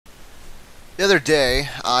The other day,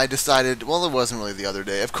 I decided, well, it wasn't really the other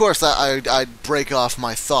day. Of course, I'd break off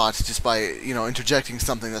my thought just by, interjecting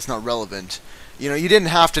something that's not relevant. You didn't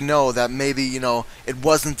have to know that maybe, it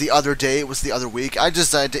wasn't the other day, it was the other week. I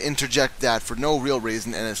just decided to interject that for no real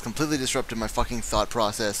reason, and it's completely disrupted my fucking thought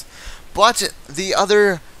process. But the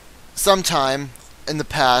other sometime in the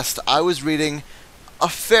past, I was reading a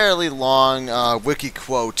fairly long wiki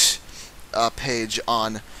quote page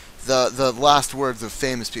on the last words of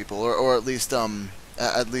famous people, or at least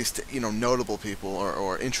notable people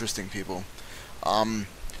or interesting people, and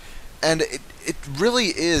it really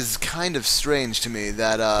is kind of strange to me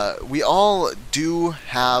that we all do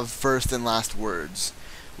have first and last words.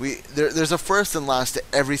 There's a first and last to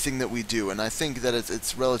everything that we do, and I think that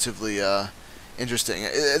it's relatively interesting.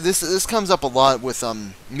 This comes up a lot with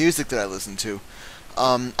music that I listen to.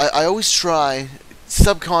 I always try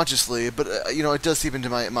subconsciously, but it does seep into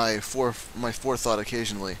my forethought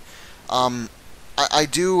occasionally. I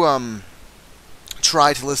do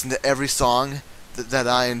try to listen to every song that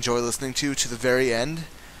I enjoy listening to the very end.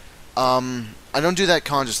 I don't do that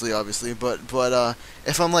consciously, obviously, but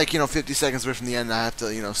if I'm like 50 seconds away from the end, and I have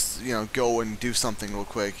to go and do something real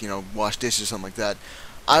quick, wash dishes or something like that,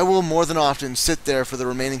 I will more than often sit there for the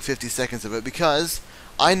remaining 50 seconds of it, because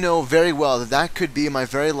I know very well that that could be my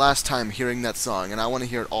very last time hearing that song, and I want to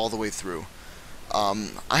hear it all the way through.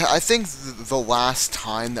 I think the last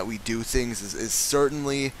time that we do things is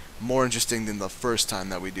certainly more interesting than the first time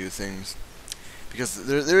that we do things. Because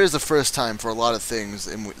there is a first time for a lot of things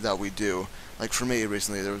that we do. Like for me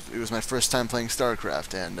recently, it was my first time playing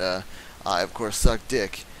StarCraft, and I of course sucked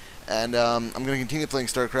dick. And I'm going to continue playing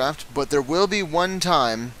StarCraft, but there will be one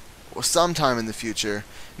time, or sometime in the future,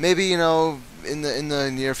 maybe in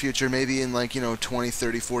the near future, maybe in 20,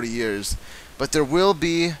 30, 40 years, but there will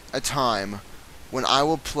be a time when I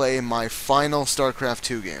will play my final StarCraft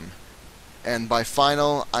 2 game. And by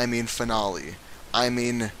final, I mean finale. I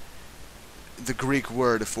mean the Greek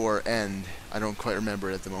word for end. I don't quite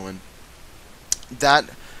remember it at the moment. That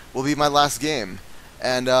will be my last game.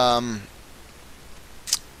 And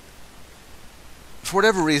for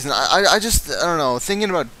whatever reason, I don't know, thinking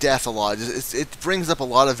about death a lot, it brings up a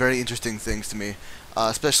lot of very interesting things to me,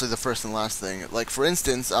 especially the first and last thing. Like, for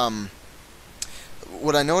instance,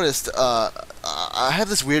 what I noticed, I have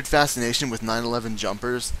this weird fascination with 9/11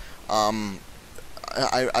 jumpers.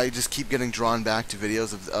 I just keep getting drawn back to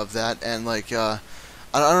videos of that, and I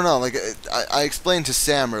don't know, I explained to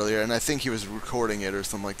Sam earlier, and I think he was recording it or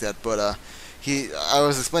something like that, but I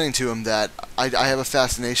was explaining to him that I have a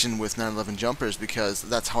fascination with 9/11 jumpers because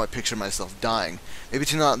that's how I picture myself dying. Maybe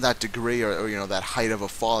to not that degree or that height of a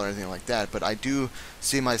fall or anything like that, but I do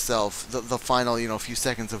see myself the final few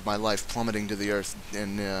seconds of my life plummeting to the earth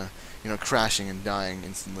and crashing and dying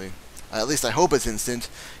instantly. At least I hope it's instant.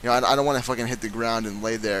 I don't want to fucking hit the ground and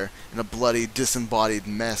lay there in a bloody, disembodied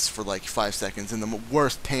mess for like 5 seconds in the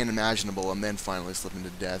worst pain imaginable and then finally slip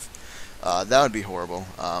into death. That would be horrible.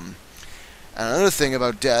 And another thing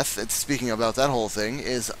about death, speaking about that whole thing,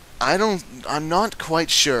 is I'm not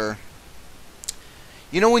quite sure.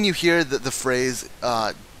 When you hear the phrase,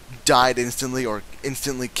 died instantly or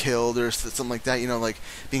instantly killed or something like that, like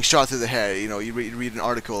being shot through the head, you read an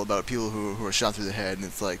article about people who are shot through the head and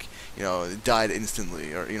it's like, died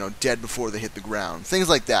instantly or, dead before they hit the ground. Things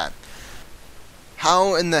like that.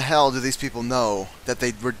 How in the hell do these people know that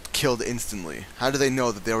they were killed instantly? How do they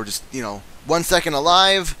know that they were just, 1 second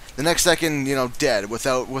alive, the next second, dead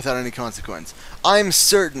without any consequence? I'm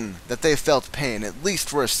certain that they felt pain at least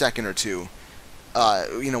for a second or two,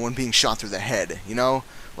 when being shot through the head,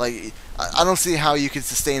 Like, I don't see how you could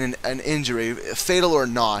sustain an injury, fatal or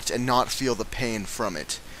not, and not feel the pain from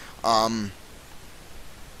it. And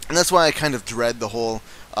that's why I kind of dread the whole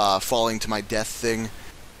falling to my death thing.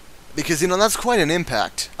 Because, that's quite an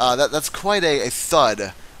impact. That's quite a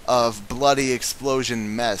thud of bloody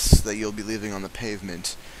explosion mess that you'll be leaving on the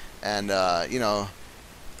pavement. And,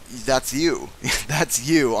 that's you. That's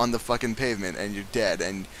you on the fucking pavement, and you're dead.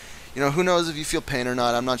 And who knows if you feel pain or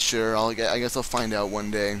not? I'm not sure. I guess I'll find out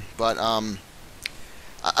one day. But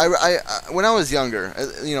when I was younger,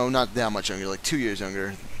 not that much younger, like 2 years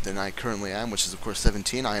younger than I currently am, which is of course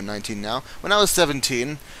 17. I am 19 now. When I was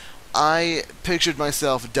 17, I pictured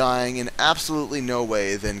myself dying in absolutely no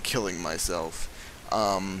way than killing myself.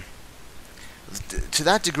 To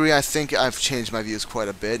that degree, I think I've changed my views quite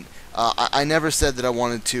a bit. I never said that I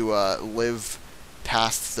wanted to live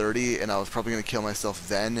past 30, and I was probably going to kill myself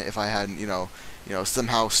then if I hadn't,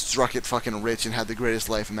 somehow struck it fucking rich and had the greatest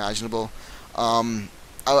life imaginable.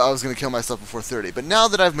 I was going to kill myself before 30. But now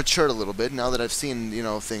that I've matured a little bit, now that I've seen,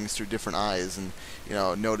 things through different eyes and,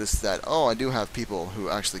 noticed that, oh, I do have people who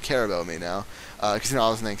actually care about me now. Because, I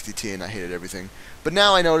was an angsty teen and I hated everything. But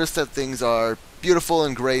now I notice that things are beautiful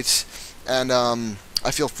and great, and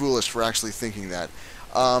I feel foolish for actually thinking that.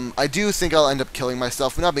 I do think I'll end up killing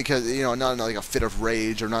myself, not because, not in like a fit of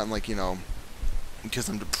rage or not in like, because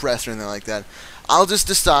I'm depressed or anything like that. I'll just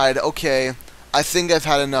decide, okay, I think I've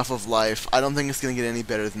had enough of life. I don't think it's going to get any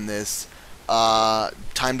better than this.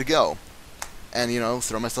 Time to go. And,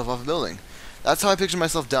 throw myself off a building. That's how I picture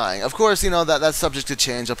myself dying. Of course, that's subject to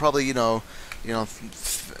change. I'll probably,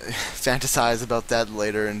 fantasize about that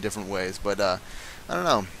later in different ways. But, I don't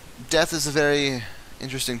know. Death is a very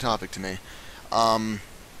interesting topic to me.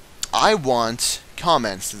 I want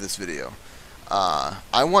comments to this video.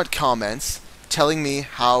 I want comments telling me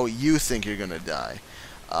how you think you're gonna die.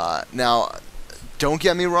 Now, don't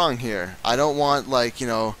get me wrong here. I don't want, like,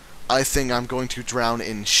 I think I'm going to drown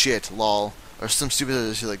in shit, lol, or some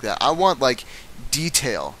stupid shit like that. I want, like,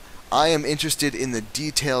 detail. I am interested in the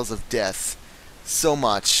details of death so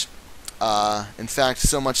much. In fact,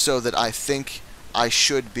 so much so that I think I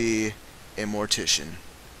should be a mortician.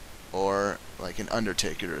 Or, like, an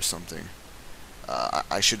undertaker or something.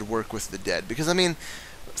 I should work with the dead. Because, I mean,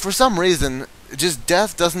 for some reason, just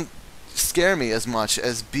death doesn't scare me as much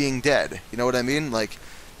as being dead. You know what I mean? Like,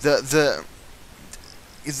 the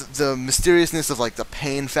mysteriousness of, like, the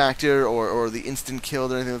pain factor, or the instant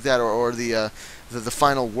kill or anything like that, or the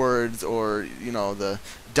final words, or, the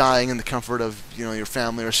dying in the comfort of, your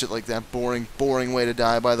family or shit like that. Boring way to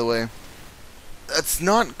die, by the way. That's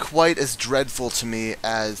not quite as dreadful to me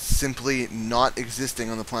as simply not existing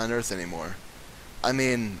on the planet Earth anymore. I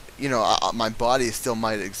mean, my body still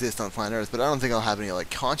might exist on planet Earth, but I don't think I'll have any,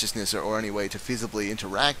 like, consciousness or any way to feasibly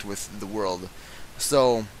interact with the world.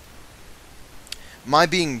 So, my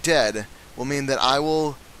being dead will mean that I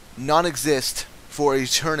will not exist for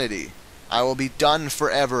eternity. I will be done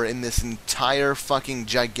forever in this entire fucking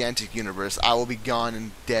gigantic universe. I will be gone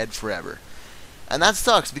and dead forever. And that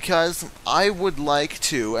sucks, because I would like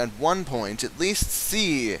to, at one point, at least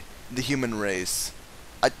see the human race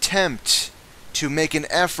attempt to make an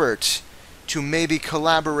effort to maybe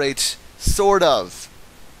collaborate, sort of,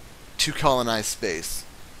 to colonize space.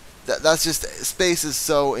 That's just, space is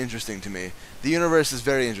so interesting to me. The universe is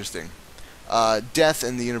very interesting. Death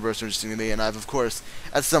and the universe are interesting to me, and I've, of course,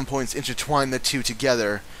 at some points intertwined the two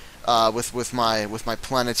together with my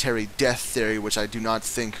planetary death theory, which I do not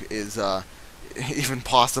think is even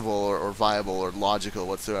possible or viable or logical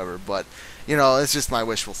whatsoever. But, it's just my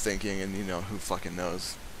wishful thinking, and, who fucking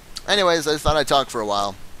knows. Anyways, I just thought I'd talk for a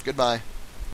while. Goodbye.